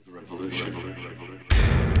Revolution.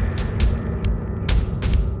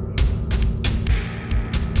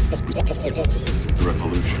 It's the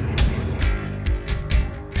revolution.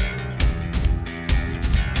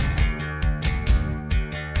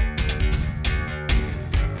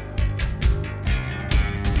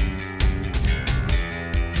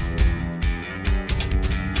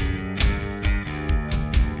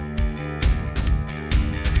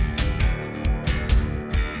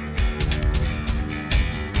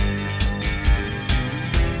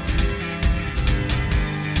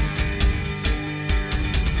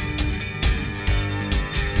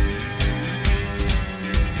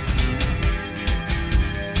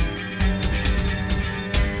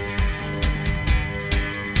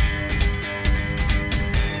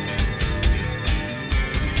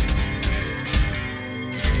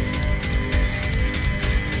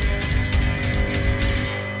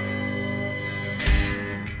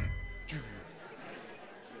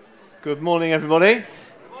 Good morning, everybody. Good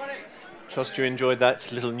morning. Trust you enjoyed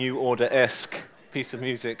that little New Order-esque piece of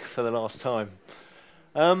music for the last time.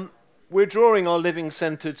 We're drawing our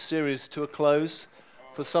living-centered series to a close.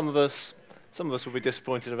 For some of us will be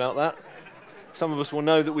disappointed about that. Some of us will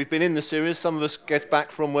know that we've been in the series. Some of us get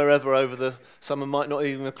back from wherever over the summer might not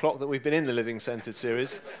even clock that we've been in the living-centered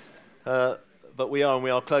series. But we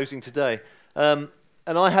are closing today. And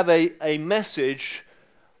I have a message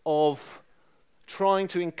of trying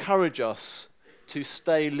to encourage us to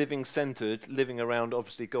stay living-centered, living around,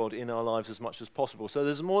 obviously, God in our lives as much as possible. So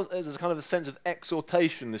there's kind of a sense of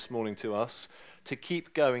exhortation this morning to us to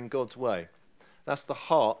keep going God's way. That's the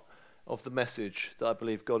heart of the message that I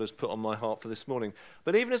believe God has put on my heart for this morning.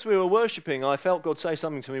 But even as we were worshipping, I felt God say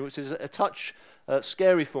something to me which is a touch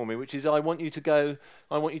scary for me, which is I want you to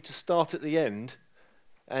start at the end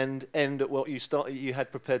and end at what you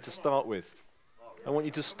had prepared to start with. I want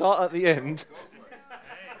you to start at the end.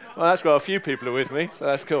 Well, that's got a few people are with me, so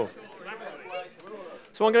that's cool.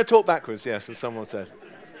 So I'm going to talk backwards, yes, as someone said.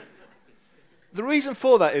 The reason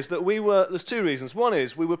for that is that there's two reasons. One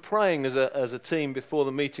is we were praying as a team before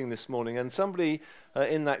the meeting this morning, and somebody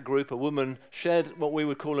in that group, a woman, shared what we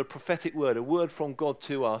would call a prophetic word, a word from God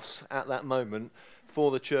to us at that moment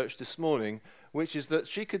for the church this morning, which is that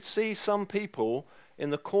she could see some people in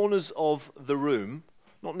the corners of the room,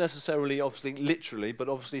 not necessarily, obviously, literally, but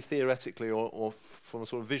obviously theoretically or from a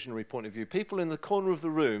sort of visionary point of view. People in the corner of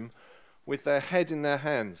the room with their head in their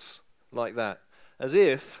hands like that, as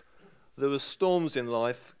if there was storms in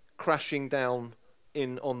life crashing down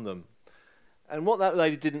in on them. And what that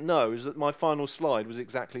lady didn't know is that my final slide was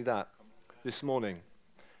exactly that this morning.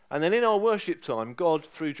 And then in our worship time, God,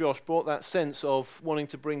 through Josh, brought that sense of wanting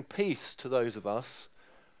to bring peace to those of us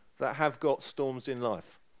that have got storms in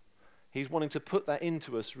life. He's wanting to put that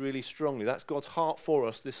into us really strongly. That's God's heart for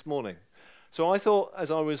us this morning. So I thought,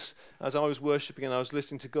 as I was worshipping and I was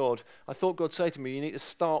listening to God, I thought God said to me, you need to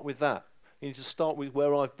start with that. You need to start with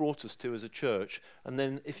where I've brought us to as a church, and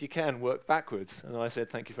then, if you can, work backwards. And I said,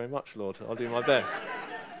 thank you very much, Lord. I'll do my best.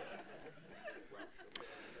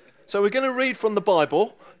 So we're going to read from the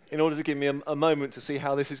Bible in order to give me a moment to see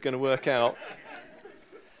how this is going to work out.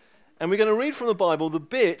 And we're going to read from the Bible the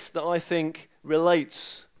bit that I think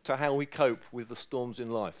relates to how we cope with the storms in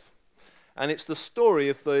life. And it's the story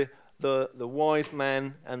of the wise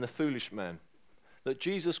man and the foolish man that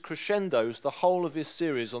Jesus crescendos the whole of his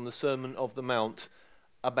series on the Sermon of the Mount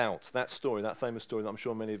about. That story, that famous story that I'm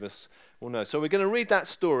sure many of us will know. So we're going to read that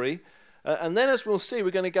story, and then as we'll see, we're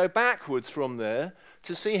going to go backwards from there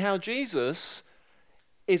to see how Jesus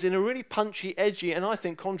is in a really punchy, edgy, and I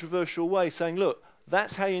think controversial way saying, look,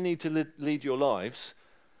 that's how you need to lead your lives.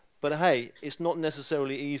 But hey, it's not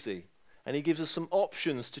necessarily easy. And he gives us some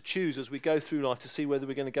options to choose as we go through life to see whether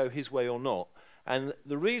we're going to go his way or not. And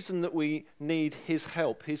the reason that we need his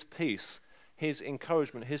help, his peace, his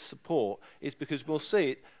encouragement, his support is because we'll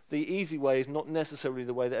see it. The easy way is not necessarily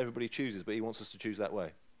the way that everybody chooses, but he wants us to choose that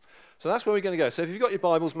way. So that's where we're going to go. So if you've got your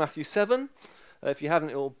Bibles, Matthew 7. If you haven't,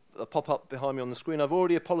 it'll pop up behind me on the screen. I've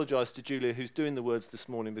already apologized to Julia, who's doing the words this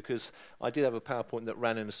morning, because I did have a PowerPoint that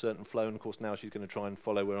ran in a certain flow, and of course now she's going to try and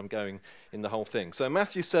follow where I'm going in the whole thing. So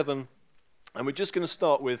Matthew 7, and we're just going to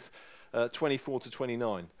start with 24 to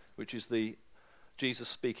 29, which is Jesus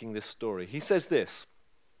speaking this story. He says this,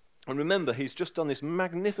 and remember, he's just done this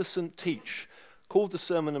magnificent teach called the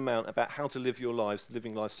Sermon on the Mount about how to live your lives,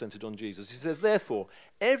 living life centered on Jesus. He says, therefore,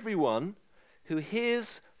 everyone who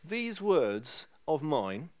hears these words of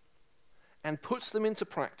mine and puts them into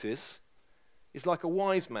practice is like a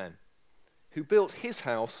wise man who built his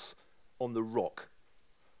house on the rock.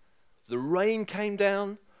 The rain came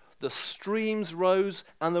down, the streams rose,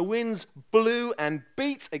 and the winds blew and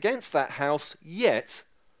beat against that house, yet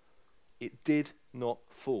It did not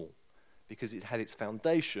fall because it had its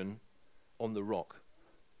foundation on the rock.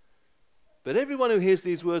 But everyone who hears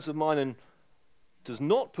these words of mine and does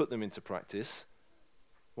not put them into practice,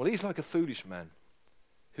 well, he's like a foolish man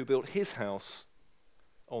who built his house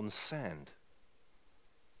on sand.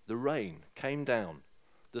 The rain came down,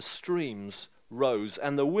 the streams rose,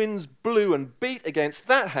 and the winds blew and beat against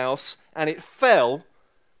that house, and it fell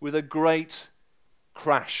with a great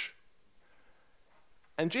crash.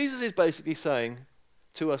 And Jesus is basically saying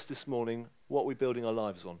to us this morning, what are we building our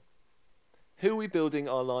lives on? Who are we building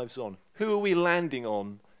our lives on? Who are we landing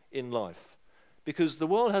on in life? Because the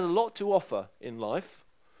world has a lot to offer in life,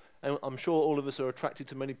 and I'm sure all of us are attracted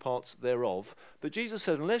to many parts thereof. But Jesus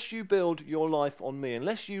said, unless you build your life on me,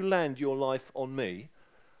 unless you land your life on me,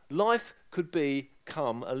 life could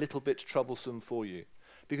become a little bit troublesome for you.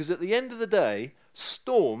 Because at the end of the day,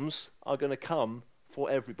 storms are going to come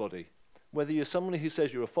for everybody. Whether you're someone who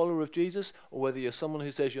says you're a follower of Jesus or whether you're someone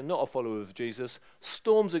who says you're not a follower of Jesus,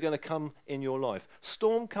 storms are going to come in your life.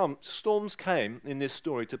 Storms came in this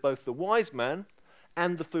story to both the wise man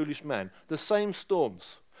and the foolish man. The same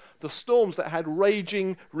storms. The storms that had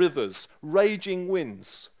raging rivers, raging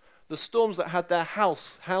winds. The storms that had their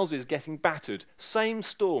houses getting battered. Same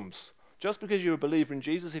storms. Just because you're a believer in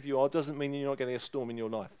Jesus, if you are, doesn't mean you're not getting a storm in your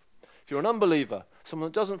life. If you're an unbeliever, someone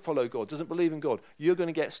that doesn't follow God, doesn't believe in God, you're going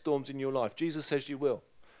to get storms in your life. Jesus says you will.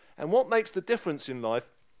 And what makes the difference in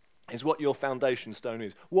life is what your foundation stone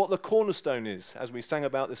is, what the cornerstone is, as we sang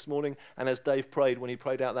about this morning and as Dave prayed when he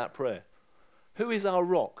prayed out that prayer. Who is our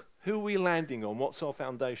rock? Who are we landing on? What's our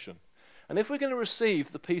foundation? And if we're going to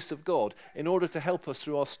receive the peace of God in order to help us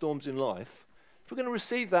through our storms in life, if we're going to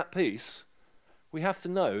receive that peace, we have to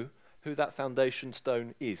know who that foundation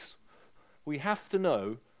stone is. We have to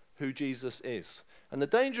know who Jesus is. And the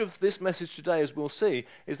danger of this message today, as we'll see,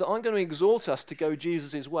 is that I'm going to exhort us to go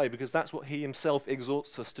Jesus' way because that's what he himself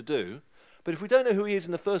exhorts us to do. But if we don't know who he is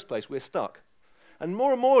in the first place, we're stuck. And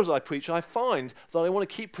more as I preach, I find that I want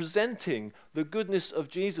to keep presenting the goodness of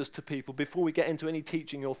Jesus to people before we get into any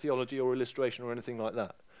teaching or theology or illustration or anything like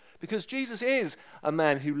that. Because Jesus is a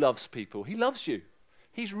man who loves people. He loves you.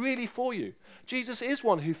 He's really for you. Jesus is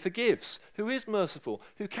one who forgives, who is merciful,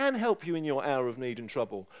 who can help you in your hour of need and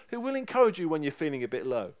trouble, who will encourage you when you're feeling a bit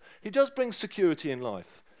low. He does bring security in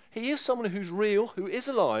life. He is someone who's real, who is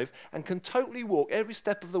alive, and can totally walk every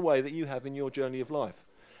step of the way that you have in your journey of life.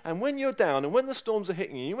 And when you're down and when the storms are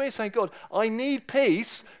hitting you, you may say, God, I need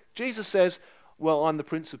peace. Jesus says, well, I'm the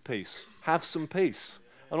Prince of Peace. Have some peace.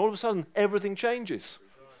 And all of a sudden, everything changes.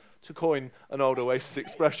 To coin an old Oasis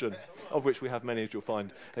expression, of which we have many, as you'll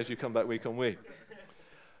find, as you come back week on week.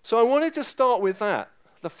 So I wanted to start with that.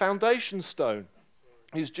 The foundation stone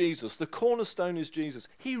is Jesus. The cornerstone is Jesus.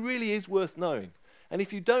 He really is worth knowing. And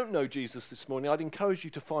if you don't know Jesus this morning, I'd encourage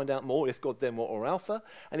you to find out more, if God, then what, or Alpha.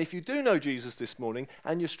 And if you do know Jesus this morning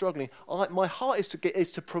and you're struggling, my heart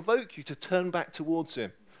is to provoke you to turn back towards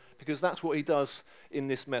him, because that's what he does in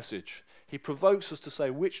this message. He provokes us to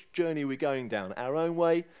say, which journey are we going down, our own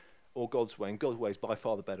way or God's way? And God's way is by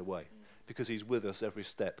far the better way, because he's with us every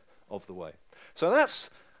step of the way. So that's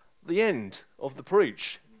the end of the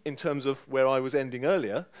preach in terms of where I was ending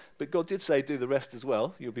earlier, but God did say do the rest as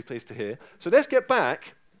well, you'll be pleased to hear. So let's get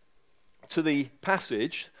back to the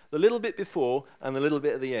passage, the little bit before and the little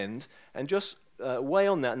bit at the end, and just weigh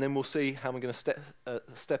on that, and then we'll see how we're going to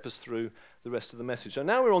step us through the rest of the message. So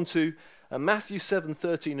now we're on to Matthew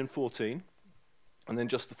 7:13 and 14, and then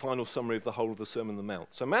just the final summary of the whole of the Sermon on the Mount.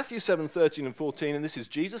 So Matthew 7:13 and 14, and this is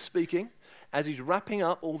Jesus speaking as he's wrapping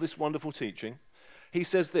up all this wonderful teaching. He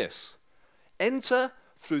says this, "Enter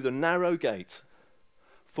through the narrow gate,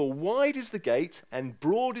 for wide is the gate and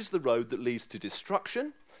broad is the road that leads to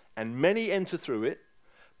destruction, and many enter through it,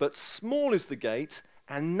 but small is the gate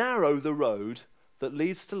and narrow the road that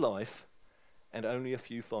leads to life, and only a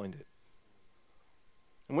few find it."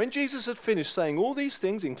 And when Jesus had finished saying all these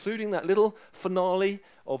things, including that little finale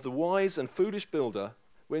of the wise and foolish builder,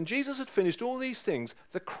 when Jesus had finished all these things,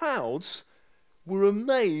 the crowds were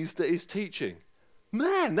amazed at his teaching.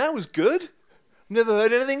 Man, that was good. Never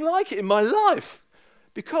heard anything like it in my life.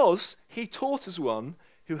 Because he taught as one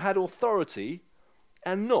who had authority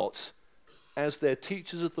and not as their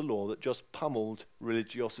teachers of the law that just pummeled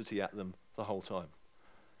religiosity at them the whole time.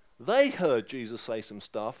 They heard Jesus say some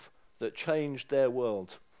stuff that changed their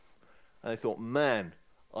world. And they thought, man,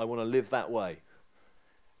 I want to live that way.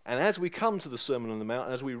 And as we come to the Sermon on the Mount,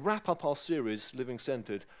 and as we wrap up our series, Living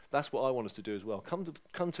Centered, that's what I want us to do as well.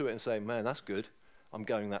 Come to it and say, man, that's good. I'm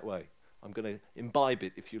going that way. I'm going to imbibe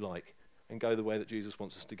it, if you like, and go the way that Jesus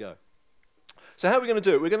wants us to go. So how are we going to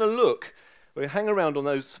do it? We're going to hang around on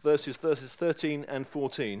those verses 13 and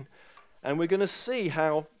 14, And we're going to see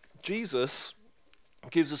how Jesus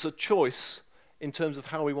gives us a choice in terms of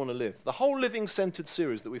how we want to live. The whole living-centered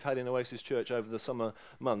series that we've had in Oasis Church over the summer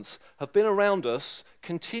months have been around us,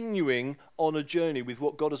 continuing on a journey with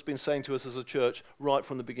what God has been saying to us as a church right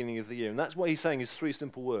from the beginning of the year. And that's what he's saying is 3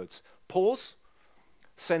 simple words: pause,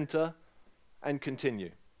 center, and continue.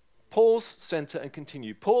 Pause, center, and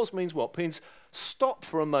continue. Pause means what? It means stop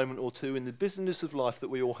for a moment or two in the busyness of life that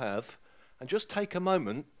we all have and just take a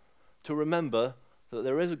moment to remember that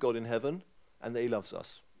there is a God in heaven and that he loves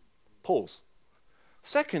us. Pause.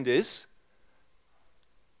 Second is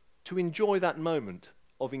to enjoy that moment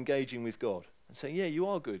of engaging with God and saying, yeah, you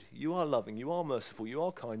are good, you are loving, you are merciful, you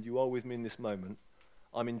are kind, you are with me in this moment.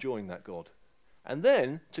 I'm enjoying that, God. And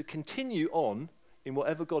then to continue on in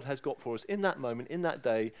whatever God has got for us in that moment, in that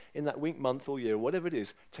day, in that week, month or year, whatever it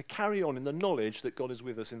is, to carry on in the knowledge that God is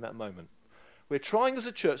with us in that moment. We're trying as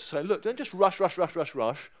a church to say, look, don't just rush.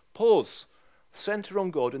 Pause, center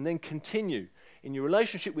on God, and then continue in your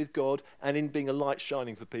relationship with God and in being a light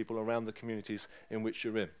shining for people around the communities in which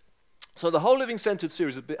you're in. So the whole Living Centered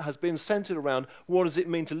series has been centered around what does it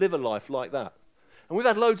mean to live a life like that. And we've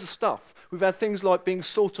had loads of stuff. We've had things like being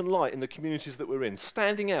salt and light in the communities that we're in,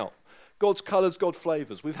 standing out, God's colours, God's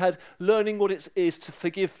flavours. We've had learning what it is to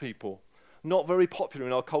forgive people, not very popular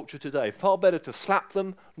in our culture today. Far better to slap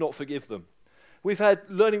them, not forgive them. We've had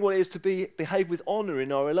learning what it is to behave with honour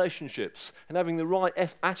in our relationships and having the right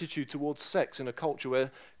attitude towards sex in a culture where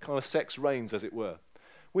kind of sex reigns, as it were.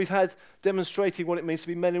 We've had demonstrating what it means to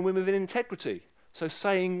be men and women with integrity. So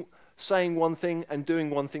saying one thing and doing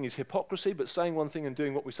one thing is hypocrisy, but saying one thing and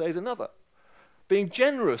doing what we say is another. Being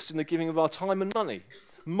generous in the giving of our time and money.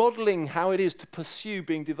 Modelling how it is to pursue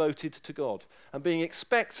being devoted to God. And being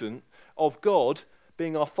expectant of God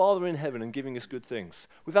being our Father in heaven and giving us good things.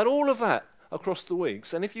 We've had all of that across the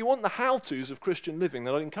weeks. And if you want the how-tos of Christian living,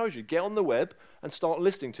 then I'd encourage you, get on the web and start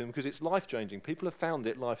listening to them because it's life-changing. People have found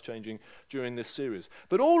it life-changing during this series.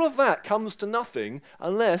 But all of that comes to nothing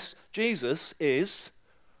unless Jesus is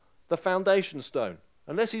the foundation stone,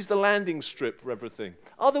 unless he's the landing strip for everything.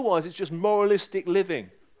 Otherwise, it's just moralistic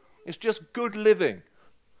living. It's just good living.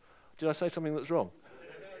 Did I say something that's wrong?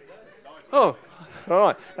 Oh, all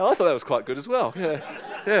right. Now, I thought that was quite good as well.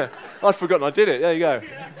 Yeah. I'd forgotten I did it. There you go.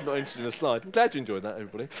 I'm not interested in the slide. I'm glad you enjoyed that,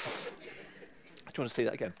 everybody. Do you want to see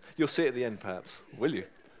that again? You'll see it at the end, perhaps. Will you?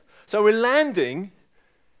 So we're landing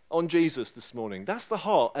on Jesus this morning. That's the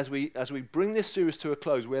heart as we bring this series to a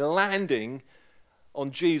close. We're landing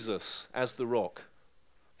on Jesus as the rock.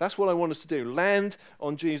 That's what I want us to do, land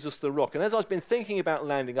on Jesus the rock. And as I've been thinking about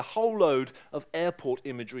landing, a whole load of airport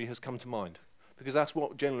imagery has come to mind. Because that's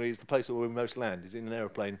what generally is the place where we most land, is in an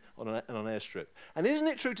aeroplane on an airstrip. And isn't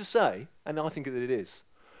it true to say, and I think that it is,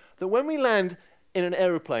 that when we land in an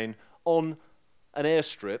aeroplane on an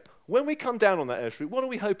airstrip, when we come down on that airstrip, what are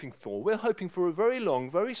we hoping for? We're hoping for a very long,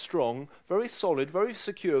 very strong, very solid, very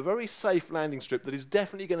secure, very safe landing strip that is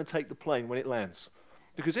definitely going to take the plane when it lands.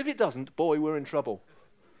 Because if it doesn't, boy, we're in trouble.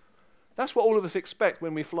 That's what all of us expect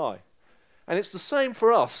when we fly. And it's the same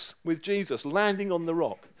for us with Jesus landing on the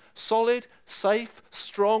rock. Solid, safe,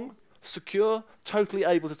 strong, secure, totally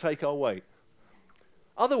able to take our weight.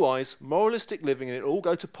 Otherwise, moralistic living and it'll all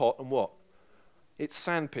go to pot and what? It's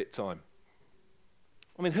sandpit time.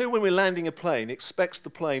 I mean, who, when we're landing a plane, expects the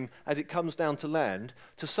plane, as it comes down to land,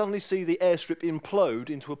 to suddenly see the airstrip implode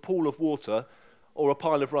into a pool of water or a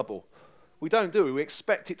pile of rubble? We don't, do we? We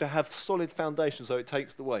expect it to have solid foundation so it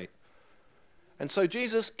takes the weight. And so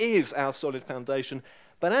Jesus is our solid foundation.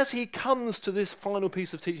 But as he comes to this final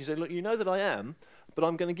piece of teaching, he said, look, you know that I am, but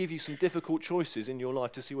I'm going to give you some difficult choices in your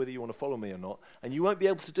life to see whether you want to follow me or not. And you won't be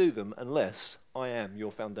able to do them unless I am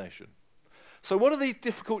your foundation. So what are the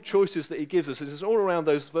difficult choices that he gives us? It's all around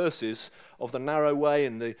those verses of the narrow way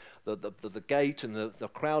and the gate and the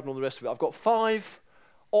crowd and all the rest of it. I've got 5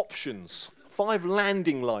 options, 5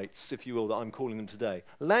 landing lights, if you will, that I'm calling them today.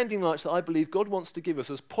 Landing lights that I believe God wants to give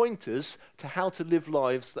us as pointers to how to live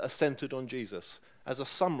lives that are centered on Jesus. As a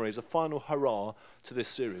summary, as a final hurrah to this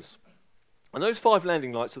series. And those 5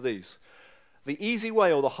 landing lights are these: the easy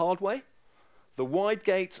way or the hard way, the wide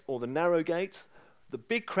gate or the narrow gate, the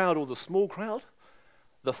big crowd or the small crowd,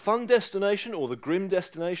 the fun destination or the grim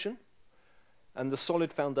destination, and the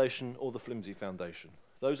solid foundation or the flimsy foundation.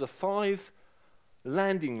 Those are 5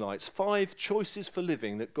 landing lights, 5 choices for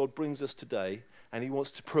living that God brings us today, and he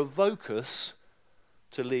wants to provoke us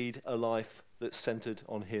to lead a life that's centered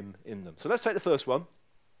on him in them. So let's take the first one.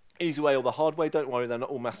 Easy way or the hard way. Don't worry, they're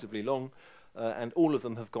not all massively long. And all of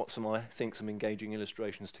them have got some engaging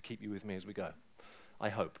illustrations to keep you with me as we go. I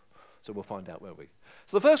hope. So we'll find out, won't we?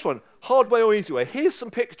 So the first one, hard way or easy way. Here's some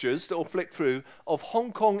pictures that will flick through of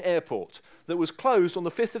Hong Kong Airport that was closed on the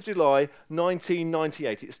 5th of July,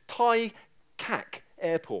 1998. It's Tai Kak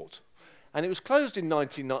Airport. And it was closed in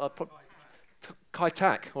Kai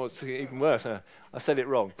Tak. Oh, it's even worse. I said it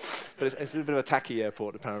wrong. But it's a bit of a tacky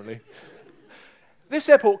airport, apparently. This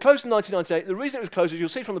airport closed in 1998. The reason it was closed, as you'll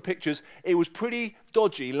see from the pictures, it was pretty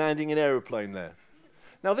dodgy landing an aeroplane there.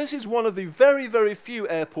 Now, this is one of the very, very few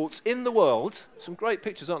airports in the world. Some great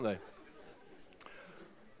pictures, aren't they?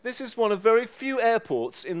 This is one of very few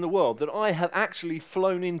airports in the world that I have actually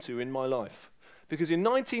flown into in my life. Because in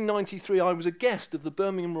 1993, I was a guest of the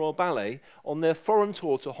Birmingham Royal Ballet on their foreign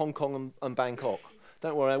tour to Hong Kong and Bangkok.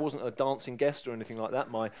 Don't worry, I wasn't a dancing guest or anything like that.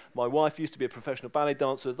 My wife used to be a professional ballet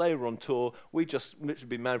dancer. They were on tour. We just literally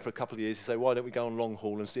been married for a couple of years. He said, why don't we go on long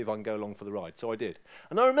haul and see if I can go along for the ride? So I did.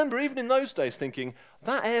 And I remember even in those days thinking,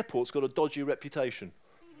 that airport's got a dodgy reputation.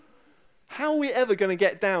 How are we ever going to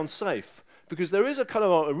get down safe? Because there is a kind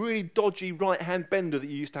of a really dodgy right-hand bender that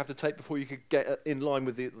you used to have to take before you could get in line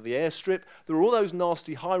with the airstrip. There were all those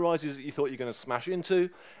nasty high-rises that you thought you were going to smash into.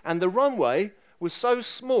 And the runway was so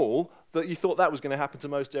small that you thought that was going to happen to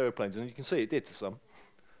most aeroplanes. And you can see it did to some.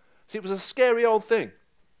 See, it was a scary old thing.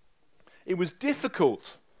 It was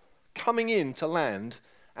difficult coming in to land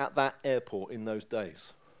at that airport in those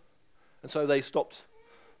days. And so they stopped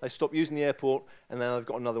using the airport, and now they've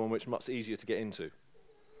got another one which is much easier to get into.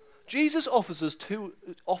 Jesus offers us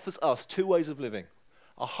two ways of living,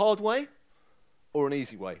 a hard way or an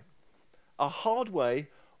easy way. A hard way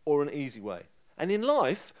or an easy way. And in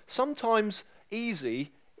life, sometimes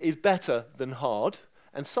easy is better than hard,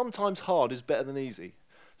 and sometimes hard is better than easy.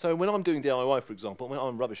 So when I'm doing DIY, for example,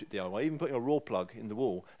 I'm rubbish at DIY, even putting a raw plug in the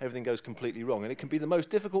wall, everything goes completely wrong. And it can be the most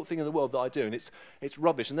difficult thing in the world that I do, and it's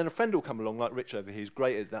rubbish. And then a friend will come along, like Rich over here, who's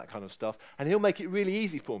great at that kind of stuff, and he'll make it really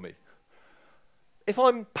easy for me. If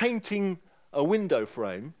I'm painting a window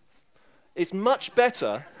frame, it's much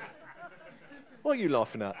better. What are you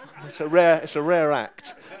laughing at? It's a rare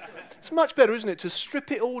act. It's much better, isn't it, to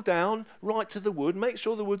strip it all down right to the wood, make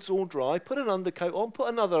sure the wood's all dry, put an undercoat on, put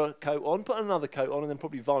another coat on, put another coat on, and then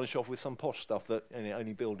probably varnish off with some posh stuff that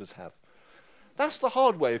only builders have. That's the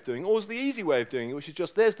hard way of doing it, or is the easy way of doing it, which is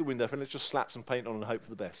just, there's the window frame, let's just slap some paint on and hope for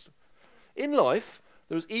the best. In life,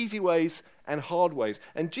 there's easy ways and hard ways.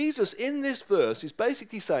 And Jesus, in this verse, is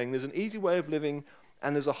basically saying there's an easy way of living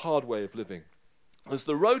and there's a hard way of living. There's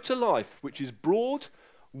the road to life, which is broad,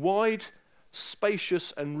 wide,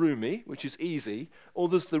 spacious, and roomy, which is easy. Or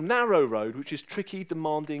there's the narrow road, which is tricky,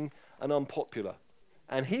 demanding, and unpopular.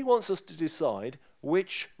 And he wants us to decide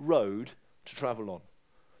which road to travel on.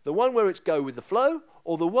 The one where it's go with the flow,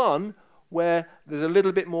 or the one where there's a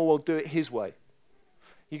little bit more, we'll do it his way.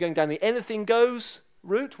 You're going down the anything goes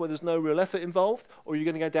route where there's no real effort involved, or you're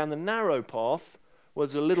going to go down the narrow path where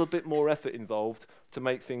there's a little bit more effort involved to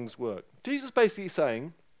make things work. Jesus basically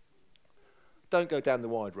saying, don't go down the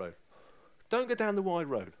wide road. Don't go down the wide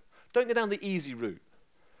road. Don't go down the easy route.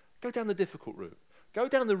 Go down the difficult route. Go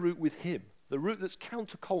down the route with him, the route that's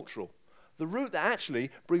countercultural, the route that actually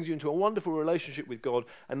brings you into a wonderful relationship with God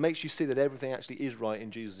and makes you see that everything actually is right in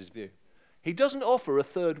Jesus' view. He doesn't offer a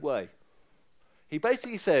third way. He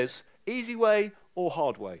basically says, easy way or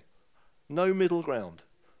hard way. No middle ground.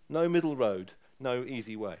 No middle road. No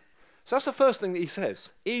easy way. So that's the first thing that he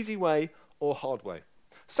says. Easy way or hard way.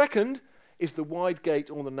 Second is the wide gate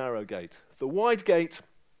or the narrow gate. The wide gate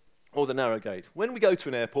or the narrow gate. When we go to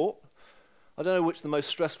an airport, I don't know which is the most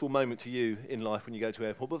stressful moment to you in life when you go to an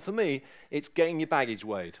airport, but for me, it's getting your baggage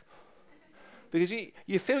weighed. Because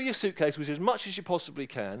you fill your suitcase with as much as you possibly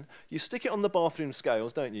can. You stick it on the bathroom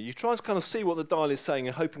scales, don't you? You try and kind of see what the dial is saying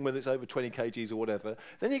and hoping whether it's over 20 kgs or whatever.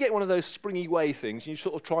 Then you get one of those springy weigh things, and you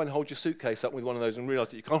sort of try and hold your suitcase up with one of those and realise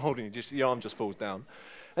that you can't hold it, your arm just falls down.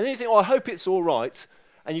 And then you think, oh, I hope it's all right.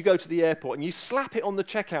 And you go to the airport and you slap it on the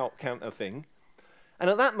checkout counter thing. And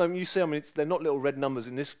at that moment you see, they're not little red numbers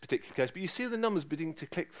in this particular case, but you see the numbers beginning to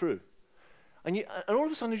click through. And all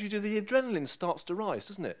of a sudden as you do, the adrenaline starts to rise,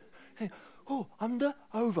 doesn't it? You think, oh, under,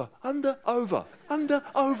 over, under, over, under,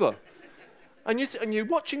 over. And you're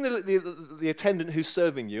watching the attendant who's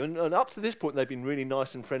serving you, and up to this point they've been really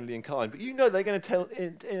nice and friendly and kind, but you know they're going to tell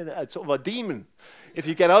sort of a demon if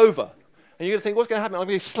you get over. And you're going to think, what's going to happen? I'm going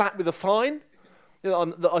to be slapped with a fine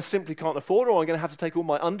that I simply can't afford, or I'm going to have to take all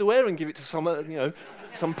my underwear and give it to some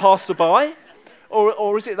passerby?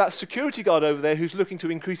 Or is it that security guard over there who's looking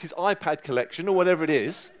to increase his iPad collection or whatever it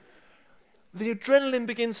is? The adrenaline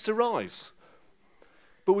begins to rise.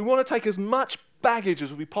 But we want to take as much baggage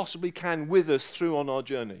as we possibly can with us through on our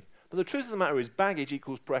journey. But the truth of the matter is baggage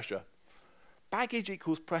equals pressure. Baggage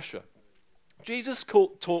equals pressure. Jesus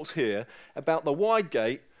talks here about the wide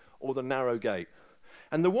gate or the narrow gate.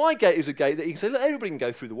 And the wide gate is a gate that you can say, look, everybody can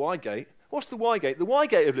go through the wide gate. What's the wide gate? The wide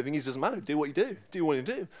gate of living is, doesn't matter, do what you do. Do what you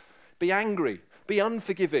do. Be angry, be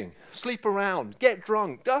unforgiving, sleep around, get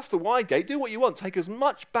drunk. That's the wide gate. Do what you want. Take as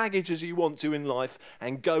much baggage as you want to in life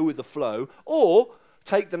and go with the flow. Or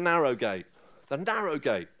take the narrow gate,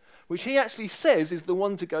 which he actually says is the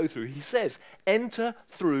one to go through. He says, enter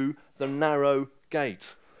through the narrow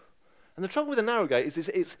gate. And the trouble with the narrow gate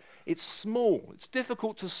is it's small, it's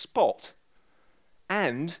difficult to spot,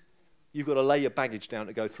 and you've got to lay your baggage down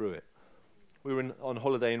to go through it. We were on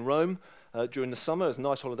holiday in Rome during the summer. It was a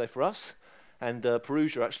nice holiday for us, and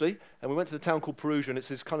Perugia actually, and we went to the town called Perugia, and it's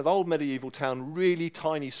this kind of old medieval town, really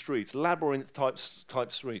tiny streets, labyrinth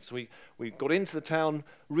type streets. We got into the town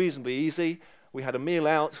reasonably easy. We had a meal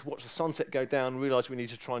out, watched the sunset go down, and realised we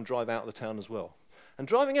needed to try and drive out of the town as well. And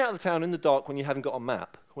driving out of the town in the dark when you haven't got a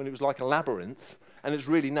map, when it was like a labyrinth, and it's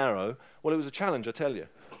really narrow, well, it was a challenge, I tell you.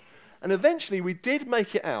 And eventually we did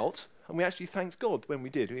make it out, and we actually thanked God when we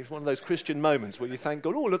did. It was one of those Christian moments where you thank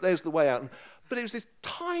God, oh, look, there's the way out. But it was this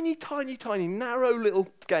tiny, narrow little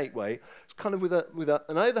gateway, it's kind of with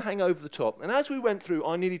an overhang over the top. And as we went through,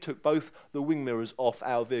 I nearly took both the wing mirrors off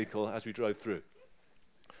our vehicle as we drove through.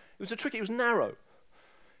 It was a trick, it was narrow.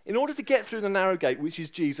 In order to get through the narrow gate, which is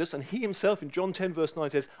Jesus, and he himself in John 10 verse 9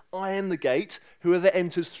 says, I am the gate, whoever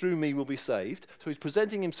enters through me will be saved. So he's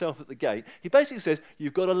presenting himself at the gate. He basically says,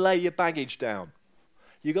 you've got to lay your baggage down.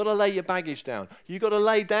 You've got to lay your baggage down. You've got to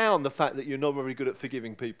lay down the fact that you're not very good at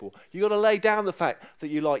forgiving people. You've got to lay down the fact that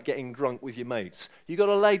you like getting drunk with your mates. You've got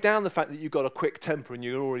to lay down the fact that you've got a quick temper and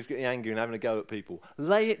you're always getting angry and having a go at people.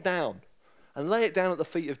 Lay it down, and lay it down at the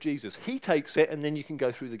feet of Jesus. He takes it, and then you can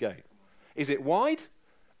go through the gate. Is it wide?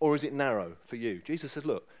 Or is it narrow for you? Jesus says,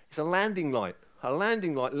 look, it's a landing light,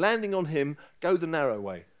 landing on him, go the narrow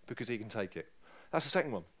way, because he can take it. That's the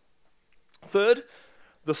second one. Third,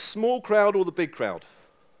 the small crowd or the big crowd,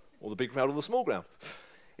 or the big crowd or the small crowd.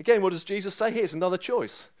 Again, what does Jesus say here? It's another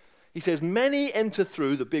choice. He says, many enter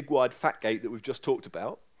through the big, wide, fat gate that we've just talked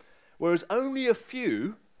about, whereas only a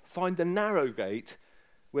few find the narrow gate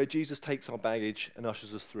where Jesus takes our baggage and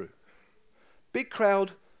ushers us through. Big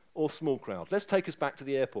crowd or small crowd. Let's take us back to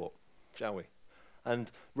the airport, shall we?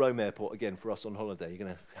 And Rome Airport again for us on holiday. You're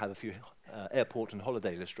going to have a few airport and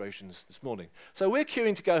holiday illustrations this morning. So we're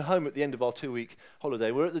queuing to go home at the end of our 2-week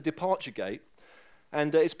holiday. We're at the departure gate,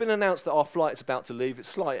 and it's been announced that our flight's about to leave.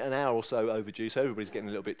 It's an hour or so overdue, so everybody's getting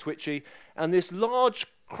a little bit twitchy. And this large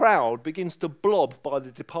crowd begins to blob by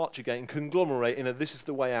the departure gate and conglomerate in a this is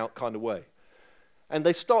the way out kind of way. And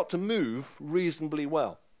they start to move reasonably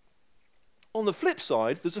well. On the flip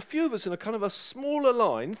side, there's a few of us in a kind of a smaller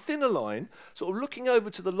line, thinner line, sort of looking over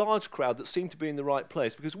to the large crowd that seemed to be in the right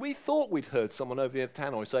place because we thought we'd heard someone over the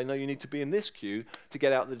tannoy say, no, you need to be in this queue to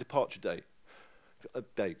get out the departure gate, I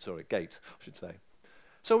should say.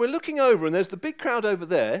 So we're looking over and there's the big crowd over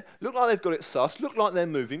there, look like they've got it sussed, look like they're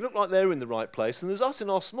moving, look like they're in the right place, and there's us in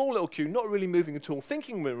our small little queue not really moving at all,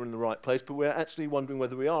 thinking we're in the right place, but we're actually wondering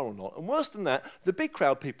whether we are or not. And worse than that, the big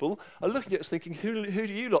crowd people are looking at us thinking, who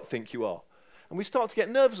do you lot think you are? And we start to get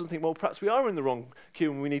nervous and think, well, perhaps we are in the wrong queue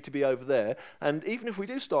and we need to be over there. And even if we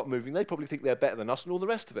do start moving, they probably think they're better than us and all the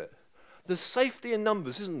rest of it. There's safety in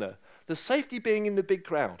numbers, isn't there? There's safety being in the big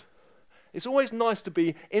crowd. It's always nice to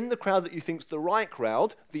be in the crowd that you think's the right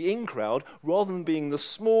crowd, the in crowd, rather than being the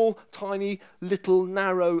small, tiny, little,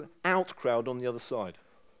 narrow out crowd on the other side.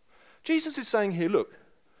 Jesus is saying here, look,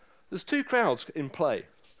 there's two crowds in play.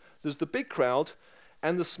 There's the big crowd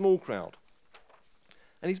and the small crowd.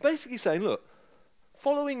 And he's basically saying, look,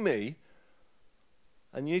 following me,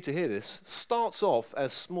 and you need to hear this, starts off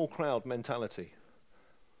as small crowd mentality.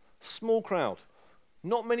 Small crowd.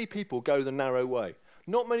 Not many people go the narrow way.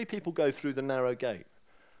 Not many people go through the narrow gate.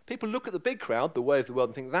 People look at the big crowd, the way of the world,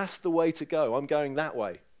 and think, that's the way to go. I'm going that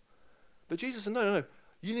way. But Jesus said, no.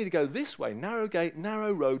 You need to go this way. Narrow gate,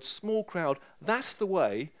 narrow road, small crowd. That's the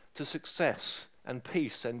way to success and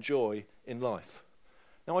peace and joy in life.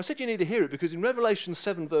 Now, I said you need to hear it because in Revelation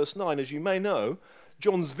 7, verse 9, as you may know,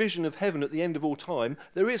 John's vision of heaven at the end of all time,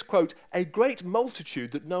 there is, quote, a great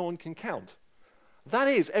multitude that no one can count. That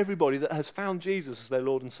is everybody that has found Jesus as their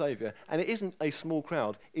Lord and Saviour, and it isn't a small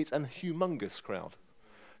crowd, it's an humongous crowd.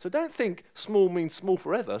 So don't think small means small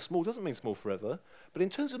forever. Small doesn't mean small forever. But in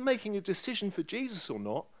terms of making a decision for Jesus or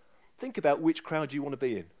not, think about which crowd you want to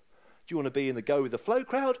be in. Do you want to be in the go with the flow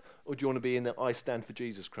crowd, or do you want to be in the I stand for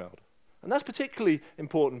Jesus crowd? And that's particularly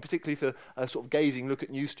important, particularly for a sort of gazing look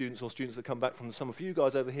at new students or students that come back from some of you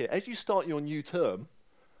guys over here. As you start your new term,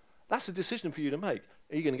 that's a decision for you to make.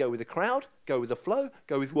 Are you going to go with the crowd, go with the flow,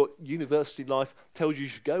 go with what university life tells you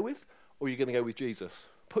should go with? or are you going to go with Jesus?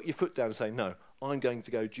 Put your foot down and say, no, I'm going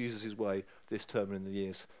to go Jesus' way this term and in the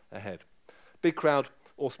years ahead. Big crowd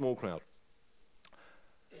or small crowd?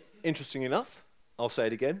 Interesting enough, I'll say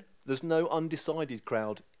it again, there's no undecided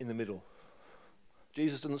crowd in the middle.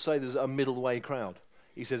 Jesus doesn't say there's a middle way crowd.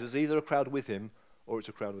 He says it's either a crowd with him or it's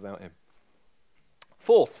a crowd without him.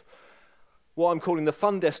 Fourth, what I'm calling the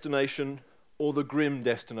fun destination or the grim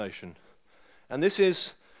destination. And this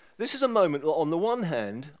is a moment that on the one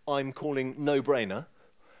hand I'm calling no-brainer,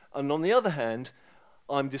 and on the other hand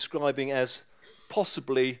I'm describing as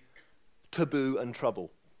possibly taboo and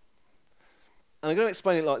trouble. And I'm going to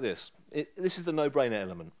explain it like this. This is the no-brainer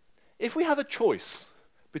element. If we have a choice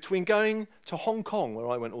between going to Hong Kong, where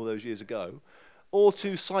I went all those years ago, or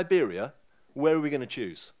to Siberia, where are we going to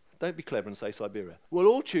choose? Don't be clever and say Siberia. We'll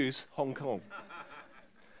all choose Hong Kong.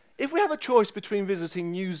 If we have a choice between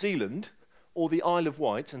visiting New Zealand or the Isle of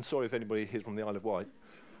Wight, and sorry if anybody here is from the Isle of Wight,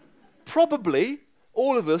 probably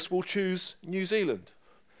all of us will choose New Zealand.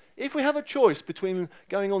 If we have a choice between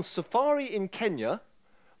going on safari in Kenya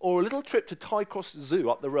or a little trip to Ty Cross Zoo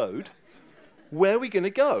up the road, where are we going to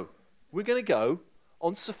go? We're going to go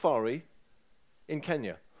on safari in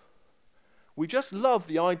Kenya. We just love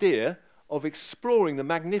the idea of exploring the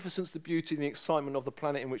magnificence, the beauty, and the excitement of the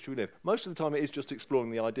planet in which we live. Most of the time it is just exploring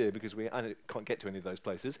the idea because we can't get to any of those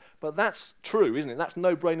places, but that's true, isn't it? That's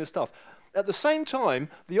no-brainer stuff. At the same time,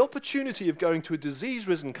 the opportunity of going to a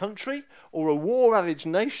disease-ridden country or a war-ravaged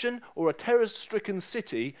nation or a terrorist-stricken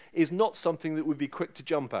city is not something that we'd be quick to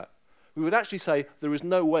jump at. We would actually say, there is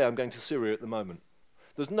no way I'm going to Syria at the moment.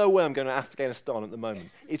 There's no way I'm going to Afghanistan at the moment.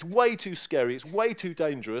 It's way too scary. It's way too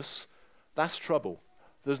dangerous. That's trouble.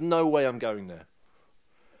 There's no way I'm going there.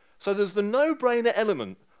 So there's the no-brainer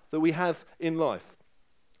element that we have in life.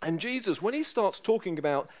 And Jesus, when he starts talking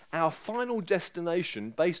about our final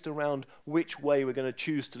destination based around which way we're going to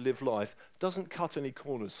choose to live life, doesn't cut any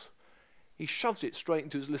corners. He shoves it straight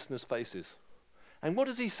into his listeners' faces. And what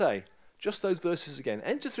does he say? Just those verses again.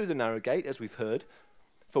 Enter through the narrow gate, as we've heard,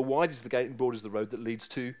 for wide is the gate and broad is the road that leads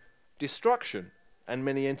to destruction, and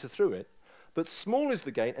many enter through it. But small is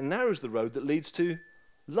the gate and narrow is the road that leads to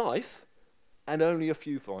life, and only a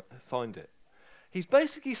few find it. He's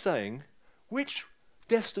basically saying, which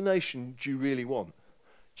destination do you really want?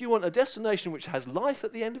 Do you want a destination which has life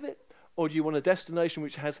at the end of it, or do you want a destination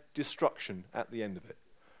which has destruction at the end of it?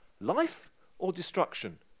 Life or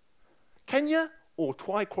destruction? Kenya or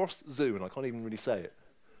Ty Cross Zoo? And I can't even really say it.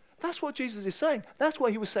 That's what Jesus is saying. That's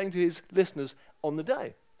what he was saying to his listeners on the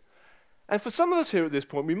day. And for some of us here at this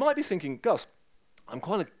point, we might be thinking, Gus, I'm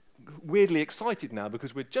kind of weirdly excited now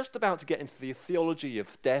because we're just about to get into the theology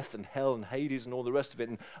of death and hell and Hades and all the rest of it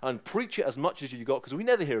and preach it as much as you got because we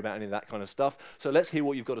never hear about any of that kind of stuff. So let's hear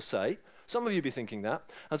what you've got to say. Some of you be thinking that.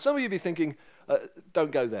 And some of you be thinking,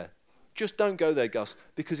 don't go there. Just don't go there, Gus,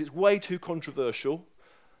 because it's way too controversial.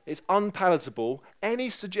 It's unpalatable. Any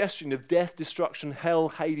suggestion of death, destruction, hell,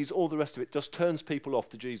 Hades, all the rest of it just turns people off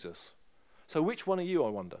to Jesus. So which one are you, I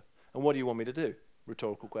wonder? And what do you want me to do?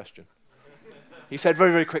 Rhetorical question. He said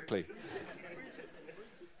very, very quickly.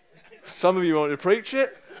 Some of you want to preach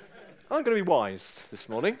it. I'm going to be wise this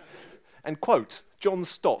morning and quote John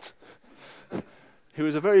Stott, who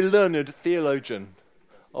is a very learned theologian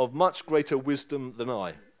of much greater wisdom than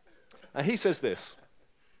I. And he says this.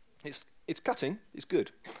 It's cutting, it's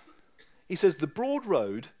good. He says, the broad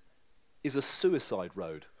road is a suicide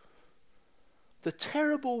road. The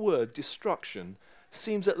terrible word destruction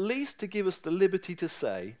seems at least to give us the liberty to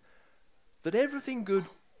say that everything good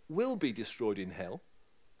will be destroyed in hell,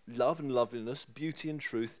 love and loveliness, beauty and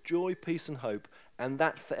truth, joy, peace and hope, and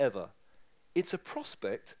that forever. It's a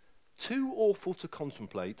prospect too awful to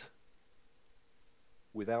contemplate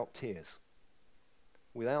without tears.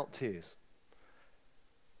 Without tears.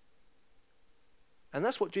 And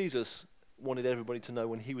that's what Jesus wanted everybody to know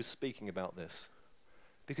when he was speaking about this.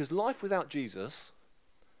 Because life without Jesus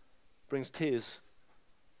brings tears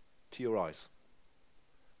to your eyes.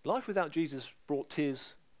 Life without Jesus brought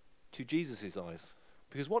tears to Jesus' eyes.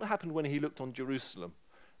 Because what happened when he looked on Jerusalem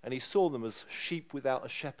and he saw them as sheep without a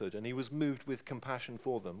shepherd and he was moved with compassion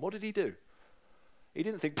for them? What did he do? He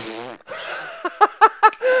didn't think,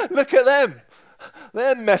 look at them.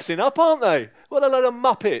 They're messing up, aren't they? What a load of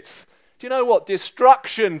muppets. Do you know what?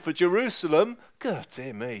 Destruction for Jerusalem. God,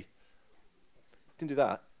 dear me. Didn't do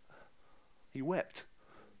that. He wept.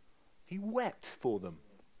 He wept for them.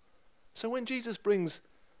 So when Jesus brings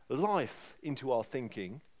life into our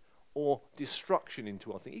thinking or destruction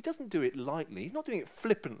into our thinking, he doesn't do it lightly. He's not doing it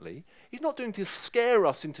flippantly. He's not doing it to scare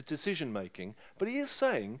us into decision making, but he is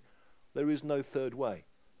saying there is no third way.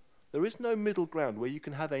 There is no middle ground where you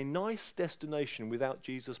can have a nice destination without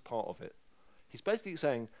Jesus part of it. He's basically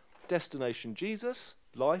saying destination Jesus,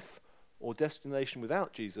 life, or destination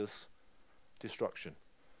without Jesus, destruction.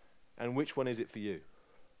 And which one is it for you?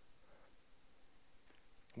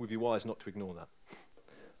 We'd be wise not to ignore that.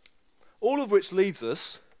 All of which leads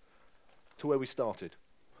us to where we started,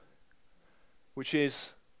 which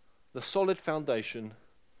is the solid foundation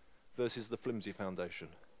versus the flimsy foundation.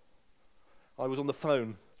 I was on the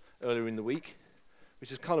phone earlier in the week,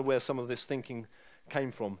 which is kind of where some of this thinking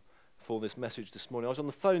came from for this message this morning. I was on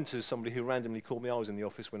the phone to somebody who randomly called me. I was in the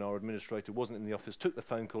office when our administrator wasn't in the office, took the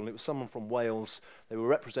phone call, and it was someone from Wales. They were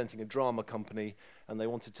representing a drama company, and they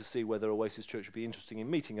wanted to see whether Oasis Church would be interested in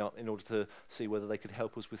meeting up in order to see whether they could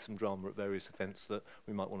help us with some drama at various events that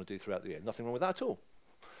we might want to do throughout the year. Nothing wrong with that at all.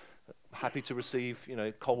 Happy to receive,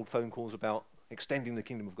 cold phone calls about extending the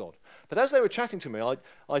kingdom of God. But as they were chatting to me,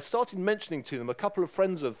 I started mentioning to them a couple of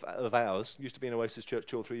friends of ours, used to be in Oasis Church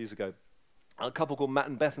 2 or 3 years ago, a couple called Matt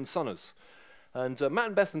and Bethan Summers. And Matt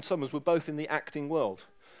and Bethan Summers were both in the acting world.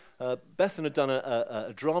 Bethan had done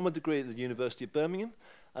a drama degree at the University of Birmingham,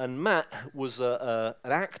 and Matt was an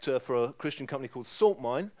actor for a Christian company called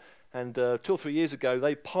Saltmine. And 2 or 3 years ago,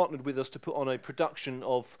 they partnered with us to put on a production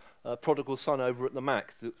of Prodigal Son over at the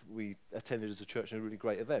Mac that we attended as a church in a really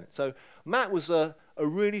great event. So Matt was a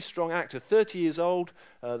really strong actor, 30 years old.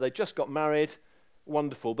 They just got married,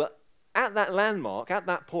 wonderful. But at that landmark, at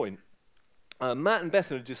that point, Matt and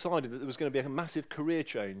Bethan had decided that there was going to be a massive career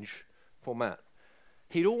change for Matt.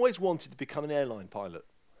 He'd always wanted to become an airline pilot.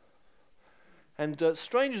 And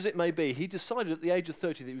strange as it may be, he decided at the age of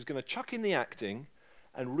 30 that he was going to chuck in the acting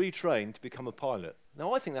and retrain to become a pilot.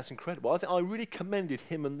 Now, I think that's incredible. I really commended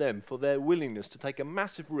him and them for their willingness to take a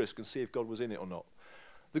massive risk and see if God was in it or not.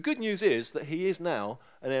 The good news is that he is now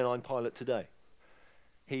an airline pilot today.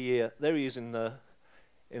 There he is in the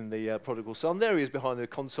Prodigal Son. There he is behind the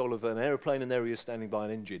console of an aeroplane, and there he is standing by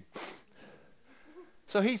an engine.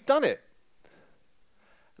 So he's done it.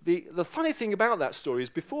 The funny thing about that story is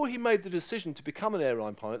before he made the decision to become an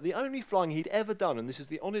airline pilot, the only flying he'd ever done, and this is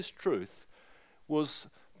the honest truth, was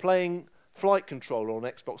playing flight controller on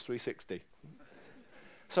Xbox 360.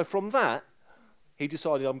 So from that, he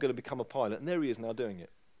decided, I'm going to become a pilot, and there he is now doing it.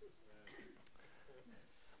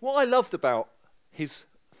 What I loved about his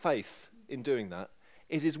faith in doing that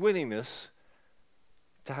is his willingness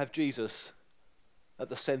to have Jesus at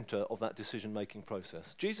the center of that decision-making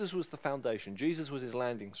process. Jesus was the foundation. Jesus was his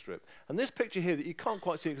landing strip. And this picture here that you can't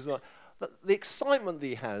quite see, because the excitement that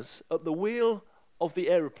he has at the wheel of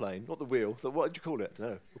the aeroplane, not the wheel, what do you call it? I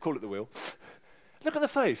don't know. We'll call it the wheel. Look at the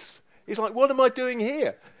face. He's like, what am I doing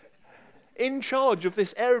here? In charge of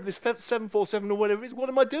this 747 or whatever it is, what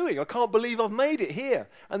am I doing? I can't believe I've made it here.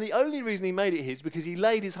 And the only reason he made it here is because he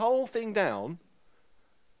laid his whole thing down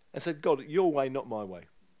and said, God, your way, not my way.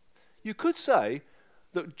 You could say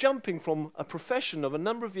that jumping from a profession of a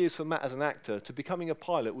number of years for Matt as an actor to becoming a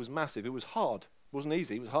pilot was massive. It was hard. It wasn't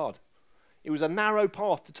easy. It was hard. It was a narrow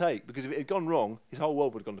path to take, because if it had gone wrong, his whole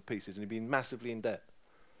world would have gone to pieces and he'd been massively in debt.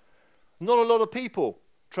 Not a lot of people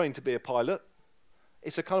trained to be a pilot.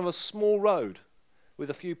 It's a kind of a small road with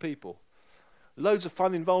a few people. Loads of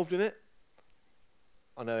fun involved in it.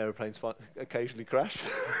 I know aeroplanes occasionally crash.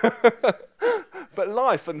 But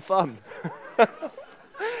life and fun.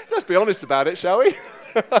 Let's be honest about it, shall we?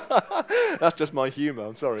 That's just my humour,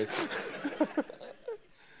 I'm sorry.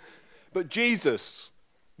 But Jesus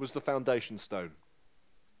was the foundation stone.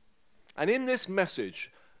 And in this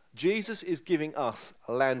message, Jesus is giving us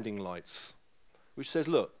landing lights, which says,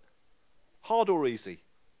 look, hard or easy,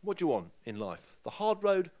 what do you want in life? The hard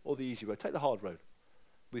road or the easy road? Take the hard road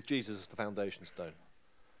with Jesus as the foundation stone.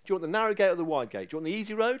 Do you want the narrow gate or the wide gate? Do you want the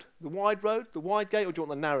easy road, the wide gate, or do you want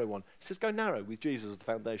the narrow one? He says go narrow with Jesus as the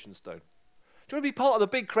foundation stone. Do you want to be part of the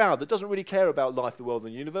big crowd that doesn't really care about life, the world,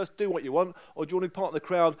 and the universe? Do what you want. Or do you want to be part of the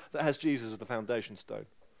crowd that has Jesus as the foundation stone?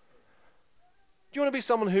 Do you want to be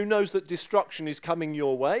someone who knows that destruction is coming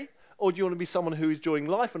your way? Or do you want to be someone who is enjoying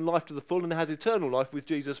life and life to the full and has eternal life with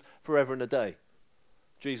Jesus forever and a day?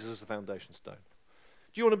 Jesus is the foundation stone.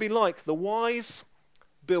 Do you want to be like the wise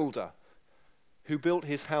builder who built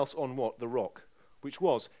his house on what? The rock, which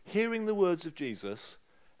was hearing the words of Jesus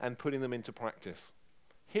and putting them into practice.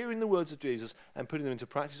 Hearing the words of Jesus and putting them into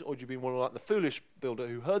practice, or do you be more like the foolish builder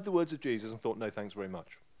who heard the words of Jesus and thought, no, thanks very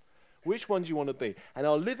much? Which one do you want to be? And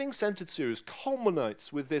our Living Centered series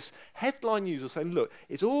culminates with this headline news of saying, look,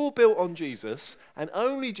 it's all built on Jesus, and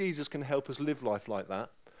only Jesus can help us live life like that.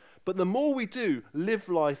 But the more we do live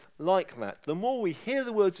life like that, the more we hear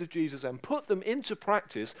the words of Jesus and put them into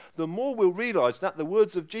practice, the more we'll realize that the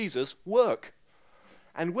words of Jesus work.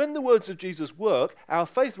 And when the words of Jesus work, our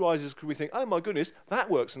faith rises because we think, oh my goodness, that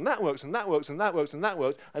works, and that works, and that works, and that works, and that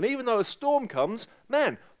works. And even though a storm comes,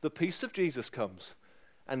 man, the peace of Jesus comes.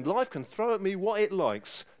 And life can throw at me what it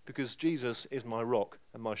likes because Jesus is my rock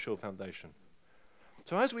and my sure foundation.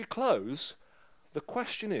 So as we close, the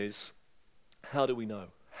question is, how do we know?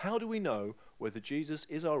 How do we know whether Jesus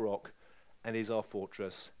is our rock and is our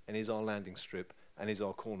fortress and is our landing strip and is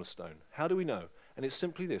our cornerstone? How do we know? And it's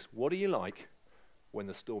simply this. What are you like when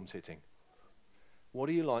the storm's hitting? What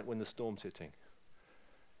are you like when the storm's hitting?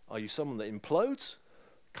 Are you someone that implodes,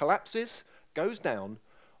 collapses, goes down,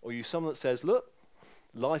 or are you someone that says, look,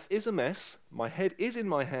 life is a mess, my head is in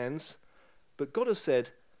my hands, but God has said,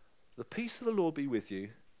 the peace of the Lord be with you,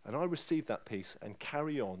 and I receive that peace and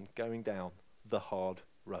carry on going down the hard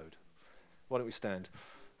road. Why don't we stand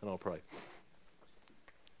and I'll pray.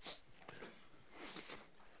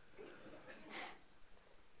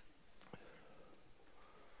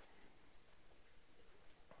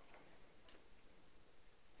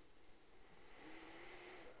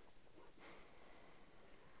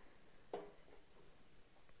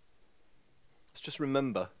 Let's just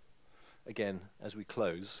remember, again, as we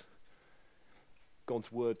close,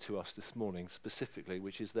 God's word to us this morning specifically,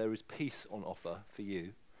 which is there is peace on offer for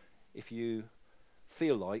you if you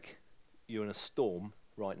feel like you're in a storm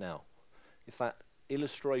right now. If that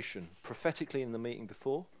illustration prophetically in the meeting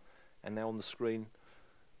before and now on the screen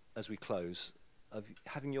as we close of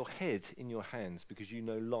having your head in your hands because you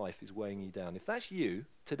know life is weighing you down. If that's you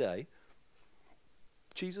today,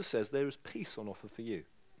 Jesus says there is peace on offer for you.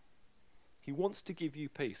 He wants to give you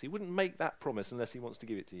peace. He wouldn't make that promise unless he wants to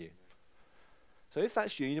give it to you. So if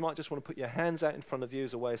that's you, you might just want to put your hands out in front of you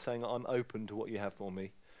as a way of saying, I'm open to what you have for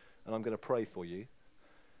me, and I'm going to pray for you.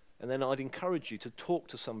 And then I'd encourage you to talk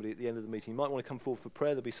to somebody at the end of the meeting. You might want to come forward for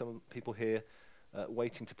prayer. There'll be some people here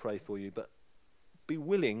waiting to pray for you, but be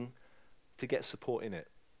willing to get support in it.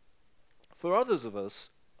 For others of us,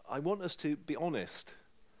 I want us to be honest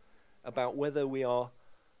about whether we are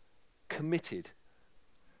committed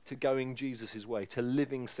to going Jesus' way, to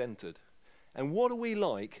living centered. And what are we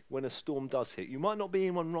like when a storm does hit? You might not be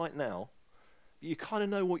in one right now, but you kind of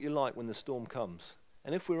know what you're like when the storm comes.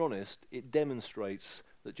 And if we're honest, it demonstrates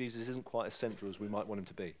that Jesus isn't quite as central as we might want him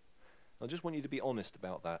to be. I just want you to be honest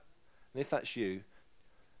about that. And if that's you,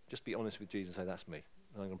 just be honest with Jesus and say, that's me.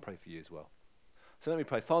 And I'm going to pray for you as well. So let me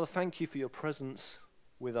pray. Father, thank you for your presence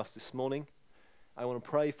with us this morning. I want to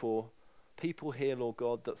pray for people here, Lord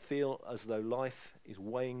God, that feel as though life is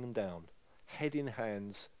weighing them down, head in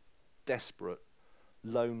hands, desperate,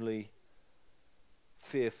 lonely,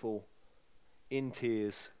 fearful, in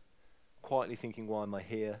tears, quietly thinking, why am I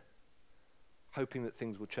here? Hoping that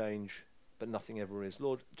things will change, but nothing ever is.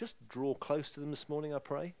 Lord, just draw close to them this morning, I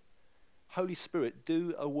pray. Holy Spirit,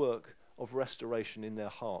 do a work of restoration in their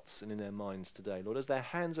hearts and in their minds today. Lord, as their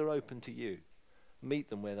hands are open to you, meet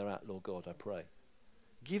them where they're at, Lord God, I pray.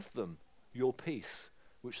 Give them your peace,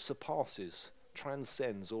 which surpasses,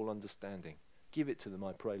 transcends all understanding. Give it to them,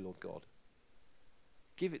 I pray, Lord God.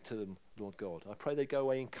 Give it to them, Lord God. I pray they go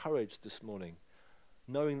away encouraged this morning,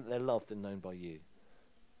 knowing that they're loved and known by you.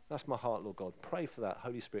 That's my heart, Lord God. Pray for that.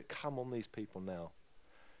 Holy Spirit, come on these people now.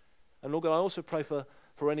 And Lord God, I also pray for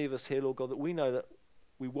any of us here, Lord God, that we know that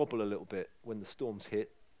we wobble a little bit when the storms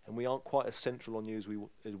hit and we aren't quite as central on you as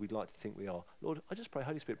we'd like to think we are. Lord, I just pray,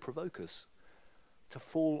 Holy Spirit, provoke us to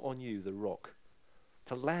fall on you, the rock,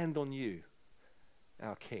 to land on you,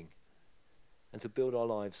 our King, and to build our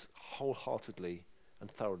lives wholeheartedly and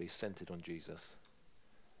thoroughly centered on Jesus.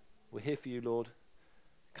 We're here for you, Lord.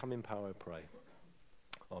 Come in power, I pray.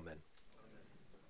 Amen.